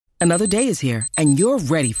Another day is here, and you're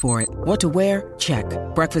ready for it. What to wear? Check.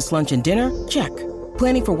 Breakfast, lunch, and dinner? Check.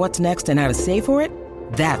 Planning for what's next and how to save for it?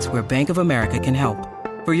 That's where Bank of America can help.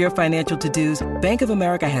 For your financial to-dos, Bank of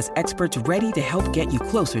America has experts ready to help get you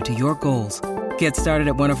closer to your goals. Get started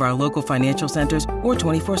at one of our local financial centers or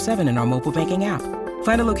 24/7 in our mobile banking app.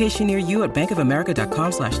 Find a location near you at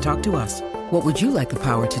bankofamerica.com/talktous. What would you like the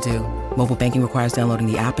power to do? Mobile banking requires downloading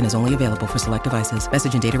the app and is only available for select devices.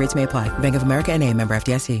 Message and data rates may apply. Bank of America N.A., member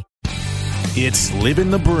FDIC. It's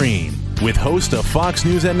Living the Bream with host of Fox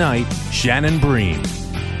News at Night, Shannon Bream.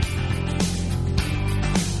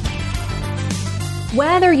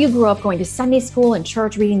 Whether you grew up going to Sunday school and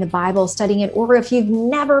church, reading the Bible, studying it, or if you've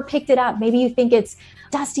never picked it up, maybe you think it's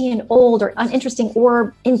dusty and old or uninteresting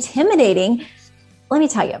or intimidating, let me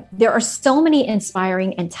tell you, there are so many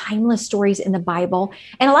inspiring and timeless stories in the Bible.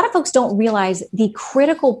 And a lot of folks don't realize the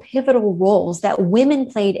critical, pivotal roles that women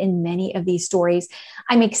played in many of these stories.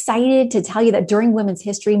 I'm excited to tell you that during Women's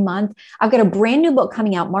History Month, I've got a brand new book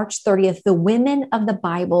coming out March 30th, The Women of the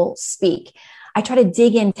Bible Speak. I try to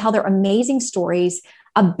dig in, tell their amazing stories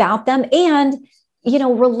about them and,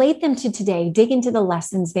 relate them to today, dig into the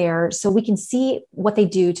lessons there so we can see what they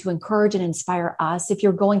do to encourage and inspire us. If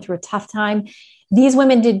you're going through a tough time, these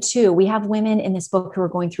women did too. We have women in this book who are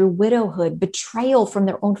going through widowhood, betrayal from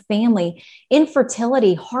their own family,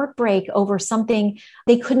 infertility, heartbreak over something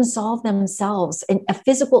they couldn't solve themselves, and a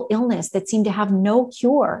physical illness that seemed to have no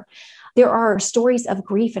cure. There are stories of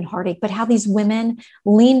grief and heartache, but how these women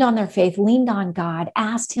leaned on their faith, leaned on God,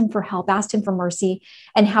 asked him for help, asked him for mercy,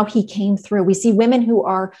 and how he came through. We see women who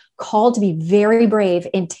are called to be very brave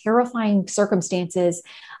in terrifying circumstances,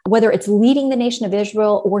 whether it's leading the nation of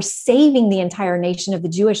Israel or saving the entire nation of the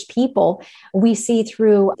Jewish people. We see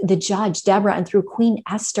through the judge, Deborah, and through Queen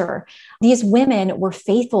Esther, these women were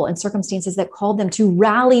faithful in circumstances that called them to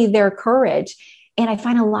rally their courage. And I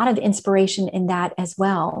find a lot of inspiration in that as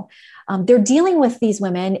well. They're dealing with these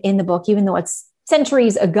women in the book, even though it's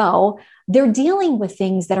centuries ago, they're dealing with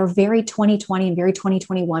things that are very 2020 and very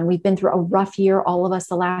 2021. We've been through a rough year, all of us,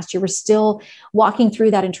 the last year. We're still walking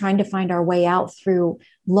through that and trying to find our way out through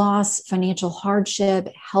loss, financial hardship,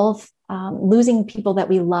 health, losing people that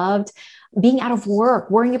we loved, being out of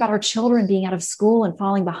work, worrying about our children being out of school and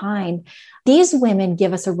falling behind. These women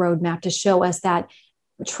give us a roadmap to show us that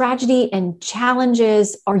tragedy and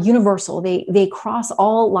challenges are universal. They cross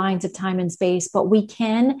all lines of time and space, but we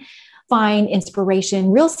can find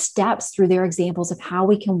inspiration, real steps through their examples of how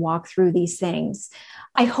we can walk through these things.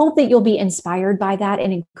 I hope that you'll be inspired by that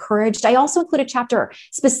and encouraged. I also include a chapter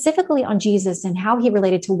specifically on Jesus and how he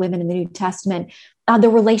related to women in the New Testament. The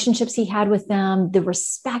relationships he had with them, the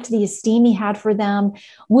respect, the esteem he had for them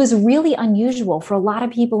was really unusual for a lot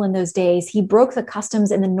of people in those days. He broke the customs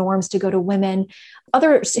and the norms to go to women,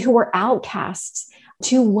 others who were outcasts,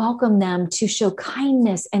 to welcome them, to show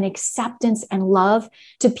kindness and acceptance and love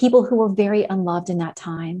to people who were very unloved in that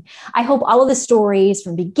time. I hope all of the stories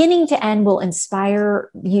from beginning to end will inspire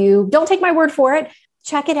you. Don't take my word for it.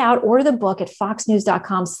 Check it out. Order the book at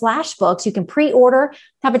foxnews.com/books. You can pre-order,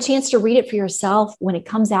 have a chance to read it for yourself when it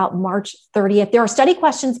comes out March 30th. There are study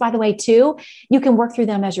questions, by the way, too. You can work through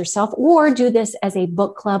them as yourself or do this as a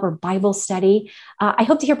book club or Bible study. I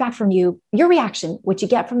hope to hear back from you, your reaction, what you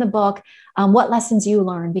get from the book, what lessons you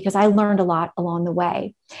learned, because I learned a lot along the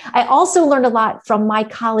way. I also learned a lot from my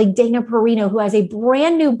colleague, Dana Perino, who has a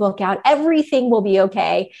brand new book out, Everything Will Be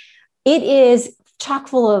Okay. It is chock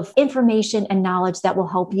full of information and knowledge that will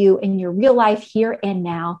help you in your real life here and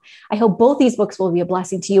now. I hope both these books will be a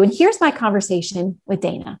blessing to you. And here's my conversation with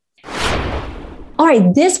Dana. All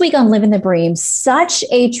right, this week on Living the Bream, such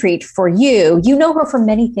a treat for you. You know her for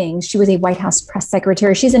many things. She was a White House press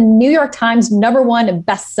secretary. She's a New York Times #1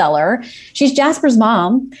 bestseller. She's Jasper's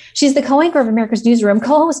mom. She's the co-anchor of America's Newsroom,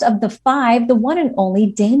 co-host of The Five, the one and only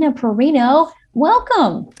Dana Perino.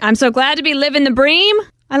 Welcome. I'm so glad to be living the Bream.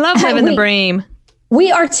 I love living the Bream. We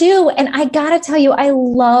are too. And I got to tell you, I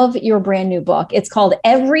love your brand new book. It's called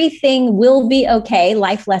Everything Will Be Okay,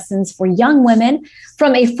 Life Lessons for Young Women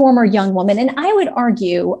from a Former Young Woman. And I would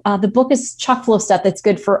argue the book is chock full of stuff that's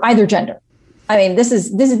good for either gender. I mean,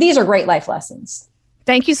 these are great life lessons.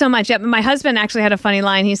 Thank you so much. Yeah, my husband actually had a funny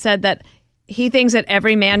line. He said that he thinks that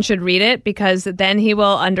every man should read it because then he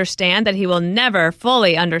will understand that he will never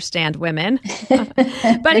fully understand women.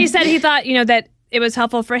 But he said he thought, that it was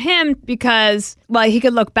helpful for him because, well, he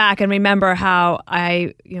could look back and remember how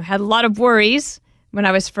I had a lot of worries when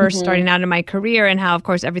I was first starting out in my career and how, of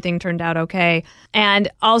course, everything turned out okay. And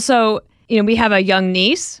also, we have a young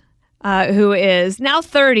niece who is now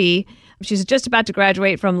 30. She's just about to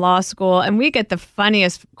graduate from law school. And we get the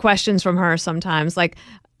funniest questions from her sometimes. Like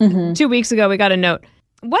 2 weeks ago, we got a note.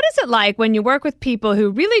 what is it like when you work with people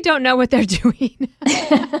who really don't know what they're doing,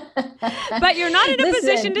 but you're not in a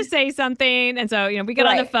position to say something? And so, we get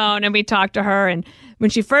on the phone and we talk to her. And when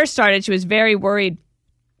she first started, she was very worried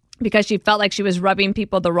because she felt like she was rubbing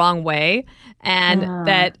people the wrong way, and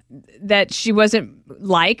that she wasn't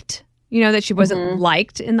liked, that she wasn't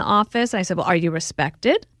liked in the office. And I said, well, are you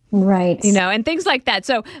respected? Right. And things like that.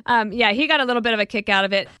 So, he got a little bit of a kick out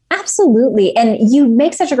of it. Absolutely. And you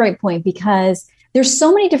make such a great point, because there's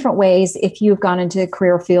so many different ways, if you've gone into a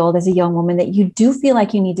career field as a young woman, that you do feel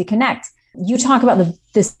like you need to connect. You talk about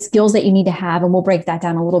the skills that you need to have, and we'll break that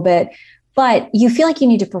down a little bit. But you feel like you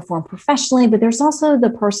need to perform professionally, but there's also the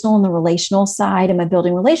personal and the relational side. Am I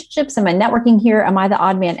building relationships? Am I networking here? Am I the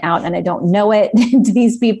odd man out and I don't know it? Do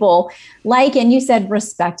these people and you said,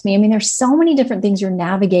 respect me? I mean, there's so many different things you're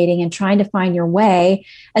navigating and trying to find your way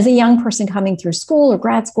as a young person coming through school or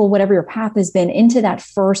grad school, whatever your path has been, into that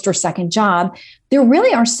first or second job. There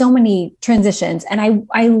really are so many transitions. And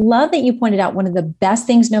I love that you pointed out one of the best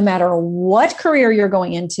things, no matter what career you're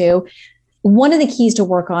going into, one of the keys to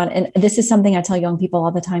work on, and this is something I tell young people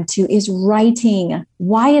all the time too, is writing.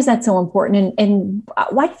 Why is that so important? And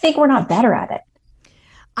why do you think we're not better at it?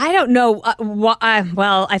 I don't know.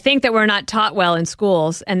 I think that we're not taught well in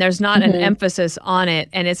schools, and there's not an emphasis on it.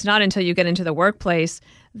 And it's not until you get into the workplace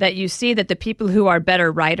that you see that the people who are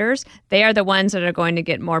better writers, they are the ones that are going to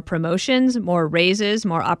get more promotions, more raises,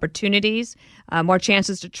 more opportunities, more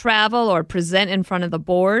chances to travel or present in front of the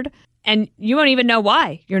board. And you won't even know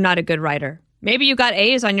why you're not a good writer. Maybe you got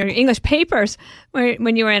A's on your English papers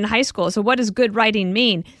when you were in high school. So what does good writing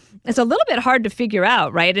mean? It's a little bit hard to figure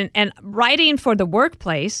out, right? And writing for the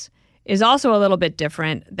workplace is also a little bit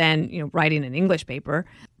different than writing an English paper.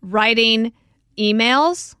 Writing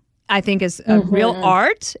emails, I think, is a real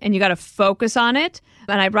art, and you got to focus on it.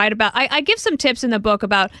 And I give some tips in the book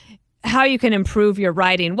about how you can improve your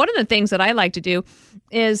writing. One of the things that I like to do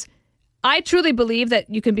is, I truly believe that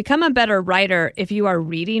you can become a better writer if you are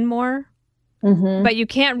reading more, but you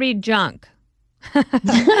can't read junk.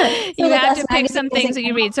 You have to pick some things that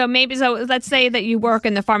you read. So let's say that you work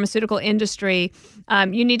in the pharmaceutical industry.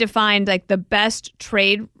 You need to find the best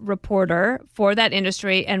trade reporter for that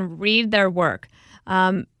industry and read their work.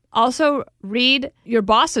 Also read your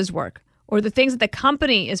boss's work or the things that the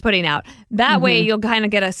company is putting out. That way you'll kind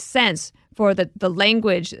of get a sense for the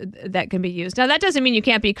language that can be used. Now, that doesn't mean you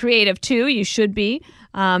can't be creative, too. You should be.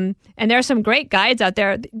 And there are some great guides out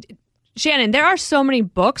there. Shannon, there are so many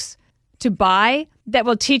books to buy that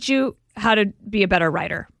will teach you how to be a better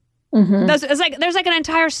writer. There's an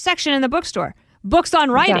entire section in the bookstore. Books on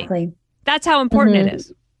writing. Exactly. That's how important it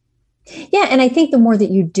is. Yeah, and I think the more that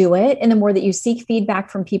you do it and the more that you seek feedback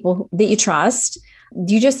from people that you trust,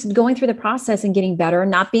 you just going through the process and getting better,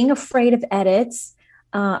 not being afraid of edits.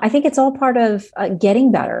 I think it's all part of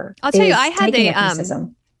getting better. I'll tell you, I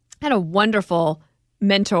had a wonderful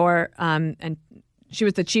mentor, and she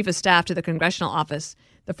was the chief of staff to the congressional office,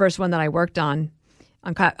 the first one that I worked on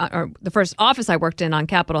or the first office I worked in on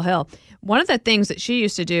Capitol Hill. One of the things that she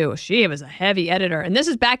used to do, she was a heavy editor, and this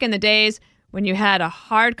is back in the days when you had a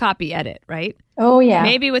hard copy edit, right? Oh, yeah.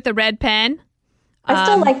 Maybe with the red pen. I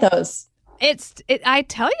still like those. I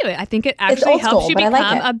tell you, I think it actually helps you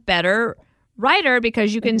become a better writer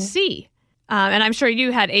because you can see. And I'm sure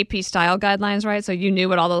you had AP style guidelines, right? So you knew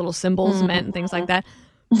what all the little symbols meant and things like that.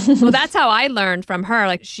 Well, that's how I learned from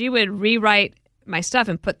her. She would rewrite my stuff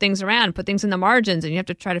and put things around, put things in the margins, and you have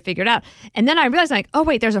to try to figure it out. And then I realized, oh,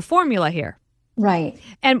 wait, there's a formula here. Right.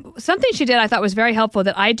 And something she did I thought was very helpful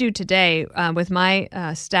that I do today with my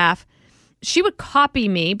staff. She would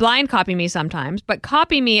blind copy me sometimes, but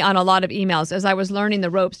copy me on a lot of emails as I was learning the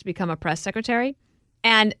ropes to become a press secretary.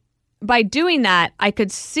 And by doing that, I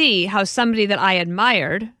could see how somebody that I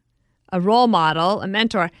admired, a role model, a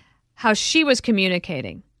mentor, how she was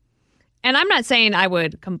communicating. And I'm not saying I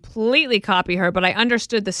would completely copy her, but I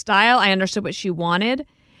understood the style. I understood what she wanted.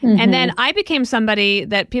 And then I became somebody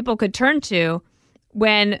that people could turn to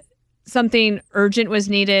when something urgent was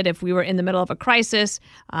needed, if we were in the middle of a crisis,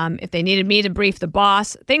 if they needed me to brief the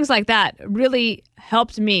boss, things like that really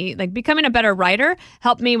helped me. Becoming a better writer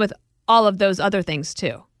helped me with all of those other things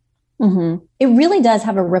too. It really does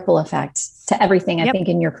have a ripple effect to everything, I think,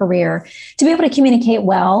 in your career, to be able to communicate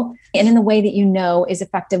well and in the way that is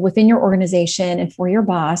effective within your organization and for your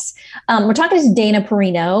boss. We're talking to Dana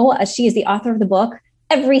Perino. She is the author of the book,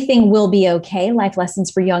 Everything Will Be Okay, Life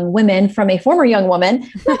Lessons for Young Women from a former young woman,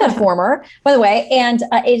 not that former, by the way. And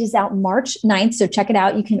it is out March 9th. So check it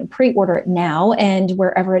out. You can pre-order it now, and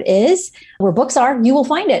wherever it is, where books are, you will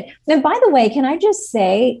find it. And by the way, can I just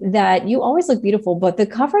say that you always look beautiful, but the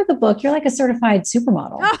cover of the book, you're like a certified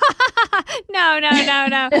supermodel. No.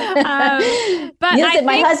 But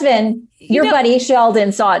my husband, your buddy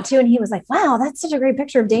Sheldon, saw it too. And he was like, wow, that's such a great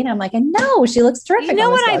picture of Dana. I'm like, I know, she looks terrific. You know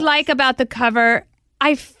what I like about the cover?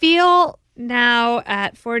 I feel now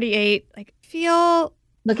at 48,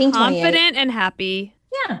 looking confident and happy.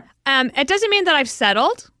 Yeah. It doesn't mean that I've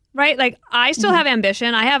settled, right? Like I still have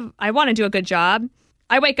ambition. I want to do a good job.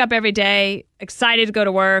 I wake up every day excited to go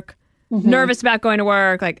to work, nervous about going to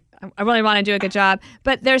work. Like I really want to do a good job.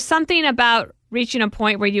 But there's something about reaching a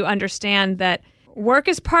point where you understand that work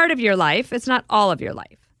is part of your life. It's not all of your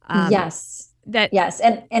life. Yes.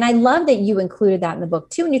 And I love that you included that in the book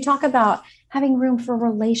too. And you talk about having room for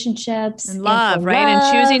relationships and love, right?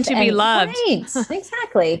 And choosing to be loved. Right,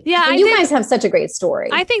 exactly. Yeah, and you guys have such a great story.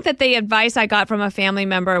 I think that the advice I got from a family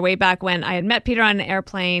member way back when I had met Peter on an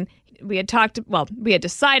airplane, we had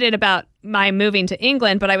decided about my moving to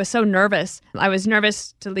England, but I was so nervous. I was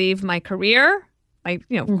nervous to leave my career.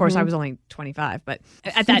 Of course, I was only 25, but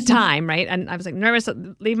at that time, right? And I was nervous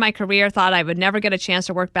to leave my career, thought I would never get a chance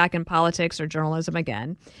to work back in politics or journalism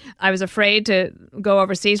again. I was afraid to go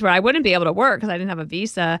overseas where I wouldn't be able to work because I didn't have a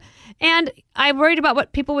visa. And I worried about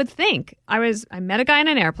what people would think. I met a guy on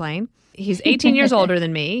an airplane. He's 18 years older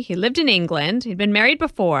than me. He lived in England. He'd been married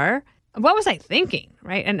before. What was I thinking,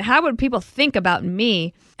 right? And how would people think about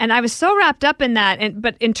me? And I was so wrapped up in that,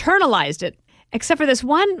 but internalized it, except for this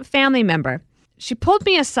one family member. She pulled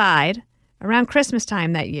me aside around Christmas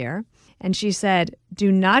time that year, and she said,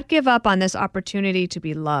 do not give up on this opportunity to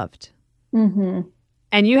be loved. Mm-hmm.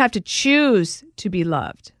 And you have to choose to be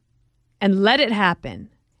loved and let it happen.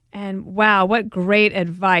 And wow, what great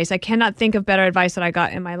advice. I cannot think of better advice that I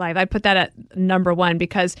got in my life. I put that at number one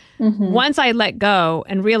because once I let go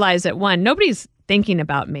and realized that nobody's thinking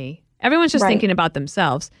about me. Everyone's just thinking about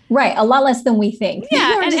themselves. Right. A lot less than we think.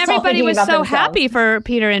 Yeah. And everybody was so happy for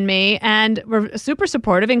Peter and me and were super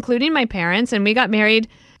supportive, including my parents. And we got married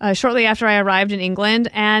shortly after I arrived in England.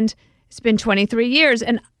 And it's been 23 years.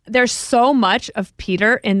 And there's so much of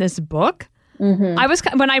Peter in this book.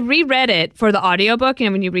 Mm-hmm. When I reread it for the audiobook,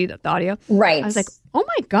 when you read the audio, I was like, oh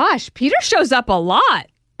my gosh, Peter shows up a lot.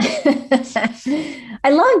 I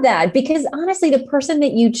love that because honestly, the person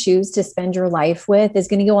that you choose to spend your life with is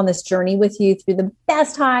going to go on this journey with you through the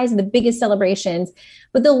best highs and the biggest celebrations,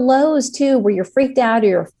 but the lows too, where you're freaked out or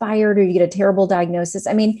you're fired or you get a terrible diagnosis.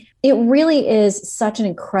 I mean, it really is such an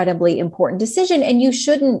incredibly important decision, and you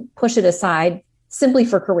shouldn't push it aside simply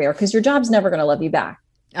for career because your job's never going to love you back.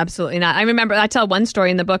 Absolutely not. I remember I tell one story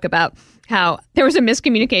in the book about how there was a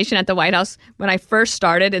miscommunication at the White House when I first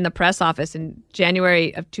started in the press office in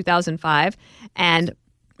January of 2005. And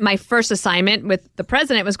my first assignment with the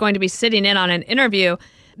president was going to be sitting in on an interview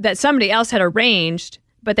that somebody else had arranged,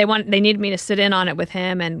 but they needed me to sit in on it with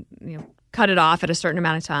him and cut it off at a certain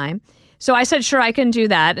amount of time. So I said, sure, I can do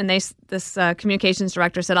that. And this communications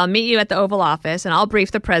director said, I'll meet you at the Oval Office and I'll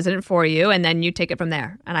brief the president for you. And then you take it from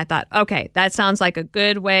there. And I thought, okay, that sounds like a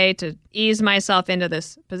good way to ease myself into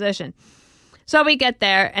this position. So we get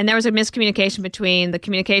there and there was a miscommunication between the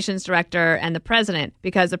communications director and the president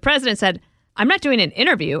because the president said, I'm not doing an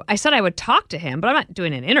interview. I said I would talk to him, but I'm not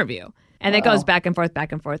doing an interview. And it goes back and forth,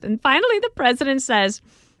 back and forth. And finally, the president says,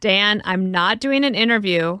 Dan, I'm not doing an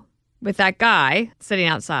interview with that guy sitting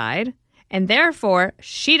outside. And therefore,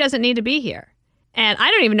 she doesn't need to be here. And I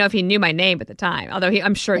don't even know if he knew my name at the time, although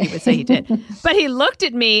I'm sure he would say he did. But he looked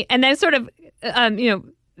at me and then sort of,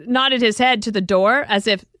 nodded his head to the door as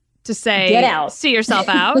if to say, get out. See yourself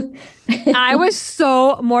out. I was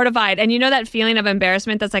so mortified. And you know that feeling of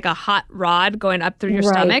embarrassment that's like a hot rod going up through your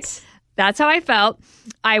stomach? That's how I felt.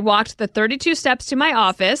 I walked the 32 steps to my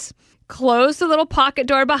office, closed the little pocket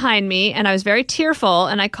door behind me, and I was very tearful.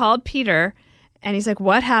 And I called Peter. And he's like,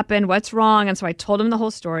 what happened? What's wrong? And so I told him the whole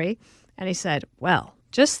story. And he said, well,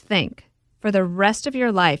 just think, for the rest of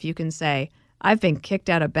your life, you can say, I've been kicked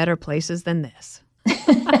out of better places than this.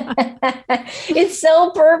 It's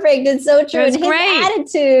so perfect. It's so true. It's and great. His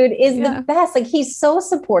attitude is the best. Like he's so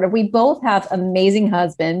supportive. We both have amazing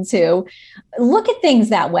husbands who look at things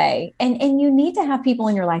that way. And you need to have people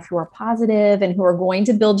in your life who are positive and who are going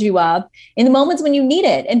to build you up in the moments when you need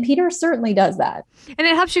it. And Peter certainly does that. And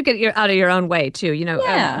it helps you get out of your own way too,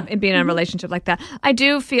 in being in a relationship like that. I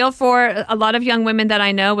do feel for a lot of young women that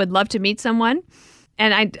I know would love to meet someone.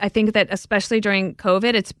 And I think that especially during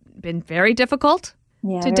COVID, it's been very difficult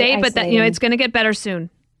to date, but that it's going to get better soon.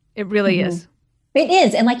 It really is. It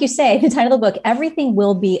is. And like you say, the title of the book, Everything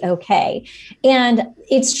Will Be Okay. And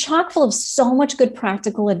it's chock full of so much good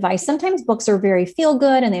practical advice. Sometimes books are very feel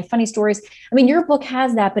good and they have funny stories. I mean, your book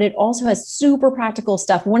has that, but it also has super practical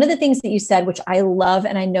stuff. One of the things that you said, which I love,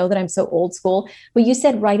 and I know that I'm so old school, but you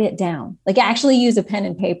said, write it down, like actually use a pen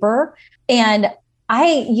and paper. And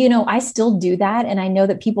I still do that. And I know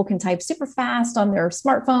that people can type super fast on their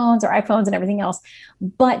smartphones or iPhones and everything else.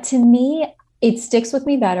 But to me, it sticks with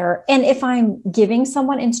me better. And if I'm giving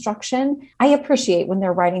someone instruction, I appreciate when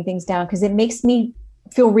they're writing things down because it makes me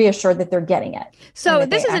feel reassured that they're getting it. So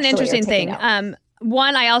this is an interesting thing.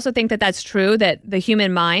 One, I also think that that's true, that the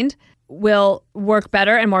human mind will work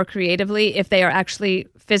better and more creatively if they are actually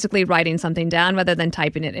physically writing something down rather than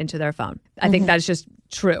typing it into their phone. I think that's just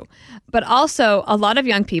true. But also, a lot of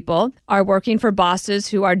young people are working for bosses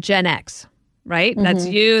who are Gen X. Right? That's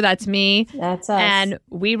you, that's me. That's us. And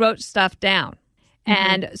we wrote stuff down.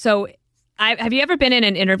 And so have you ever been in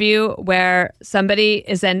an interview where somebody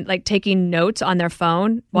is then like taking notes on their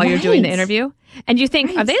phone while you're doing the interview? And you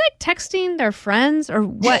think, are they like texting their friends or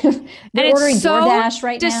what? And ordering it's so DoorDash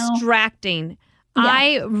right distracting. Yeah.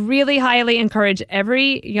 I really highly encourage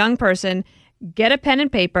every young person, get a pen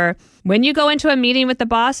and paper. When you go into a meeting with the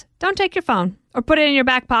boss, don't take your phone or put it in your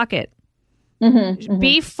back pocket.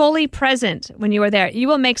 Be fully present when you are there. You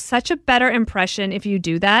will make such a better impression if you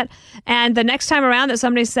do that. And the next time around that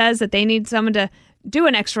somebody says that they need someone to do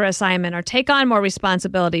an extra assignment or take on more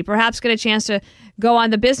responsibility, perhaps get a chance to go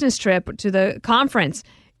on the business trip to the conference,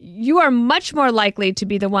 you are much more likely to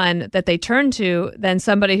be the one that they turn to than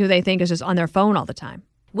somebody who they think is just on their phone all the time.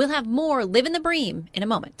 We'll have more Live in the Bream in a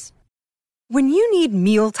moment. When you need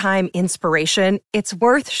mealtime inspiration, it's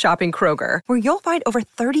worth shopping Kroger, where you'll find over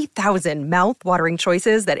 30,000 mouth-watering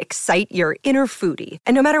choices that excite your inner foodie.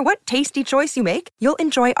 And no matter what tasty choice you make, you'll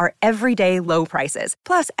enjoy our everyday low prices,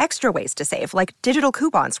 plus extra ways to save, like digital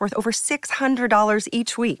coupons worth over $600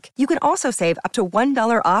 each week. You can also save up to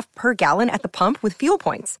 $1 off per gallon at the pump with fuel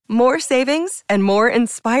points. More savings and more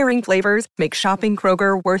inspiring flavors make shopping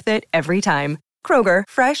Kroger worth it every time. Kroger,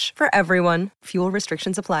 fresh for everyone. Fuel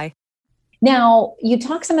restrictions apply. Now, you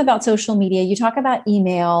talk some about social media, you talk about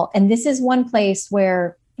email, and this is one place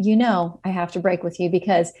where, I have to break with you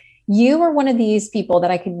because you are one of these people that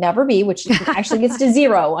I could never be, which actually gets to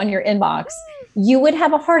 0 on your inbox. You would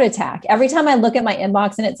have a heart attack. Every time I look at my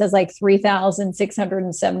inbox and it says like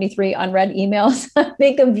 3,673 unread emails, I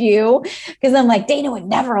think of you because I'm like, Dana would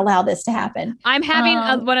never allow this to happen. I'm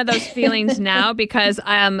having one of those feelings now because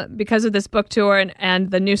of this book tour and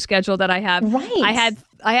the new schedule that I have. Right.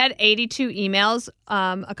 I had 82 emails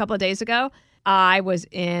a couple of days ago. I was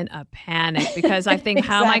in a panic because I think,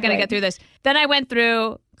 how am I going to get through this? Then I went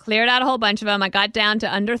through, cleared out a whole bunch of them. I got down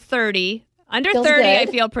to under 30. Under Feels 30, good. I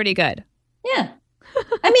feel pretty good. Yeah.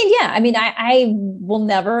 I will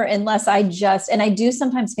never, unless and I do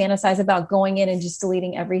sometimes fantasize about going in and just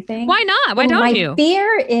deleting everything. Why not? Why don't you? My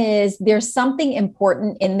fear is there's something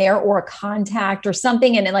important in there or a contact or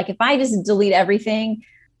something. And like, if I just delete everything,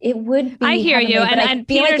 it would be. I hear you. And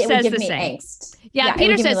Peter says the same. Angst. Yeah,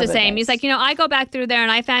 Peter says the same. He's like, I go back through there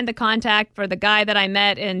and I find the contact for the guy that I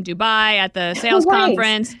met in Dubai at the sales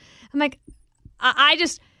conference. I'm like,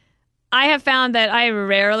 I have found that I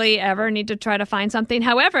rarely ever need to try to find something.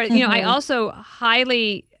 However, I also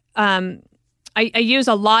highly, I use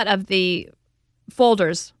a lot of the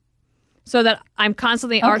folders so that I'm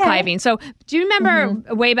constantly archiving. So do you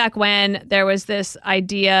remember way back when there was this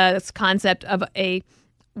idea, this concept of a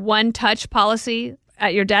one-touch policy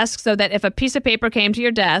at your desk, so that if a piece of paper came to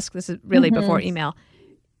your desk, this is really before email,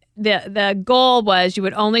 the goal was you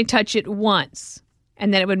would only touch it once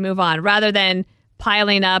and then it would move on rather than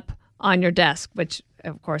piling up on your desk, which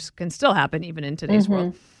of course can still happen even in today's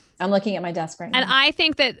world. I'm looking at my desk right now. And I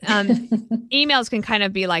think that emails can kind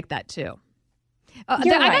of be like that too. I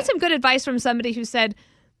got some good advice from somebody who said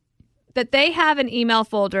that they have an email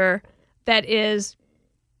folder that is,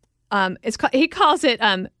 he calls it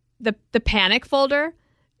the panic folder.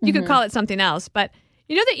 You could call it something else, but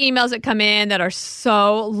the emails that come in that are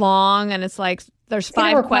so long and it's like there's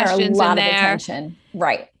 5 questions in there. Attention.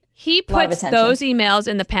 Right. He puts those emails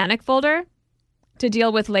in the panic folder to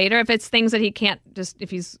deal with later. If it's things that he can't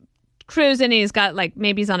if he's cruising and he's got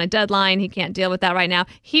maybe he's on a deadline, he can't deal with that right now.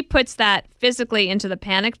 He puts that physically into the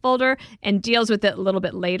panic folder and deals with it a little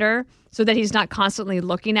bit later so that he's not constantly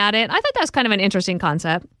looking at it. I thought that's kind of an interesting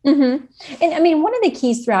concept. And one of the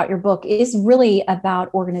keys throughout your book is really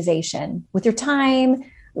about organization with your time,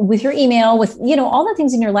 with your email, with, all the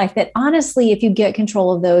things in your life that honestly, if you get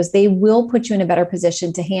control of those, they will put you in a better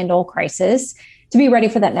position to handle crisis, to be ready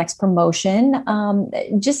for that next promotion,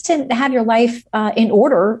 just to have your life in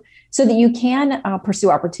order so that you can pursue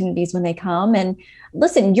opportunities when they come. And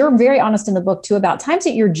listen, you're very honest in the book too about times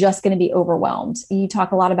that you're just going to be overwhelmed. You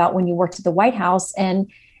talk a lot about when you worked at the White House. And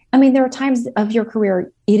I mean, there are times of your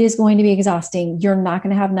career, it is going to be exhausting. You're not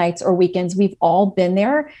going to have nights or weekends. We've all been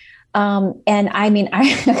there. And I mean,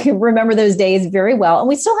 I remember those days very well. And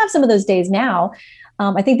we still have some of those days now.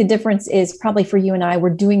 I think the difference is probably for you and I, we're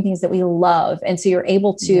doing things that we love. And so you're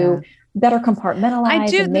able to better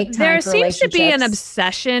compartmentalize and make time there for seems to be an relationships.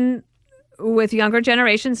 obsession with younger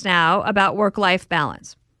generations now about work-life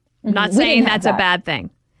balance. I'm not saying that's a bad thing.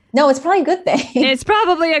 No, it's probably a good thing. It's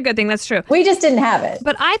probably a good thing. That's true. We just didn't have it.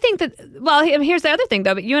 But I think that, well, here's the other thing,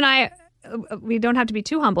 though. But you and I, we don't have to be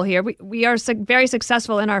too humble here. We are very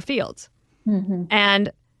successful in our fields.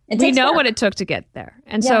 And we know what it took to get there.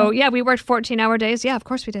 And so, we worked 14-hour days. Yeah, of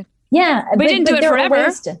course we did. Yeah. We didn't do it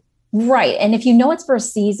forever. Right. And if you know it's for a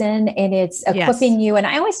season and it's equipping you, and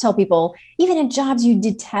I always tell people, even in jobs you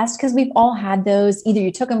detest, because we've all had those, either you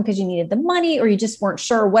took them because you needed the money or you just weren't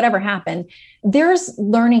sure, whatever happened. There's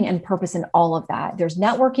learning and purpose in all of that. There's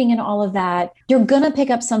networking in all of that. You're going to pick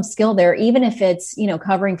up some skill there, even if it's,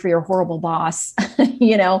 covering for your horrible boss,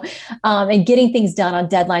 and getting things done on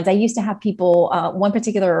deadlines. I used to have people, one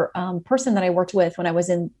particular person that I worked with when I was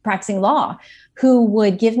in practicing law, who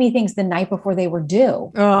would give me things the night before they were due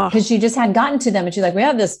because she just hadn't gotten to them. And she's like, we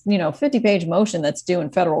have this, 50-page motion that's due in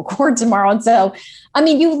federal court tomorrow. And so, I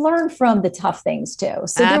mean, you learn from the tough things too.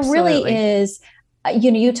 So there really is,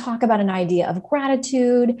 you talk about an idea of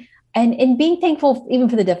gratitude and being thankful even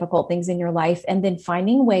for the difficult things in your life, and then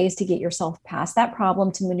finding ways to get yourself past that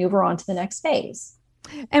problem to maneuver on to the next phase.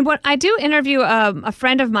 And when I do interview a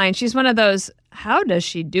friend of mine, she's one of those, how does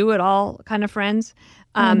she do it all kind of friends.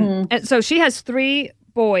 And so she has 3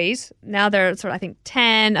 boys. Now they're sort of, I think,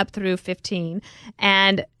 10 up through 15.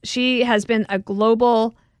 And she has been a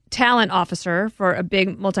global talent officer for a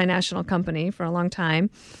big multinational company for a long time.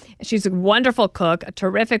 She's a wonderful cook, a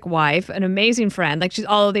terrific wife, an amazing friend. Like, she's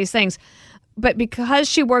all of these things. But because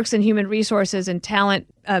she works in human resources and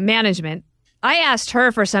talent management, I asked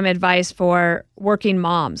her for some advice for working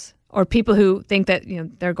moms or people who think that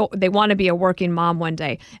they want to be a working mom one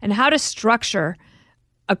day, and how to structure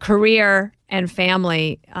a career and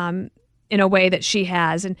family in a way that she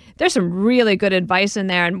has. And there's some really good advice in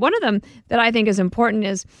there. And one of them that I think is important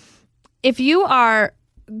is, if you are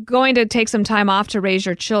going to take some time off to raise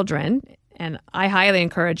your children, and I highly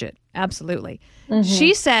encourage it, absolutely.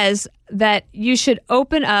 She says that you should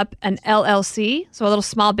open up an LLC, so a little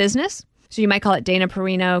small business. So you might call it Dana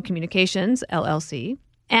Perino Communications, LLC.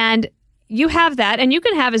 And you have that, and you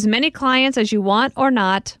can have as many clients as you want or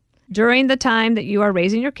not during the time that you are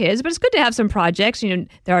raising your kids. But it's good to have some projects. There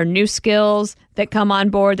are new skills that come on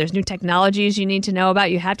board. There's new technologies you need to know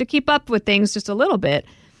about. You have to keep up with things just a little bit.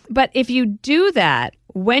 But if you do that,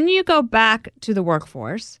 when you go back to the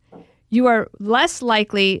workforce, you are less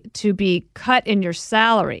likely to be cut in your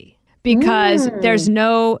salary because there's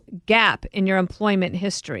no gap in your employment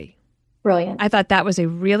history. Brilliant. I thought that was a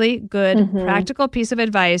really good practical piece of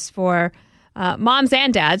advice for moms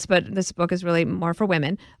and dads, but this book is really more for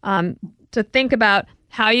women, to think about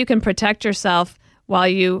how you can protect yourself while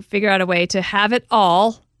you figure out a way to have it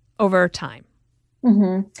all over time.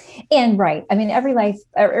 And right. I mean, every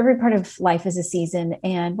part of life is a season,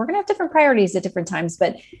 and we're going to have different priorities at different times.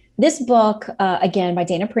 But this book, again, by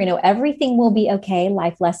Dana Perino, Everything Will Be Okay,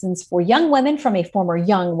 Life Lessons for Young Women from a Former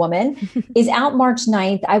Young Woman, is out March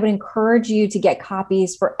 9th. I would encourage you to get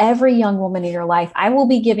copies for every young woman in your life. I will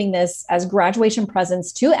be giving this as graduation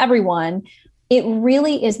presents to everyone. It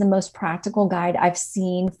really is the most practical guide I've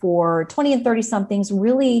seen for 20 and 30 somethings,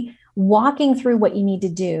 really walking through what you need to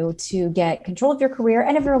do to get control of your career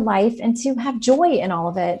and of your life and to have joy in all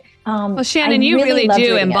of it. Well, Shannon, you really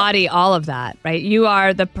do embody all of that, right? You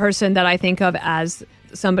are the person that I think of as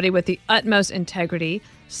somebody with the utmost integrity,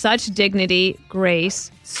 such dignity, grace,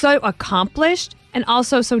 so accomplished, and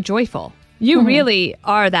also so joyful. You really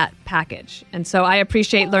are that package. And so I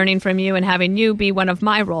appreciate learning from you and having you be one of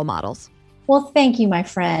my role models. Well, thank you, my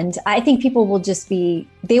friend. I think people will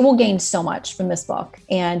they will gain so much from this book,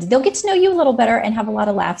 and they'll get to know you a little better and have a lot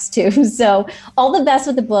of laughs too. So all the best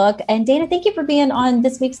with the book. And Dana, thank you for being on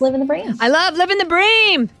this week's Live in the Bream. I love Live in the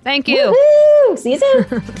Bream. Thank you. Woo-hoo! See you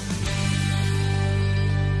soon.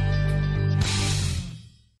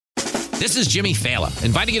 This is Jimmy Fallon,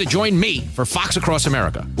 inviting you to join me for Fox Across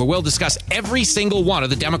America, where we'll discuss every single one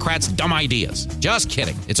of the Democrats' dumb ideas. Just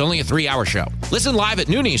kidding. It's only a 3-hour show. Listen live at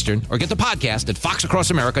noon Eastern or get the podcast at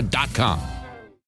foxacrossamerica.com.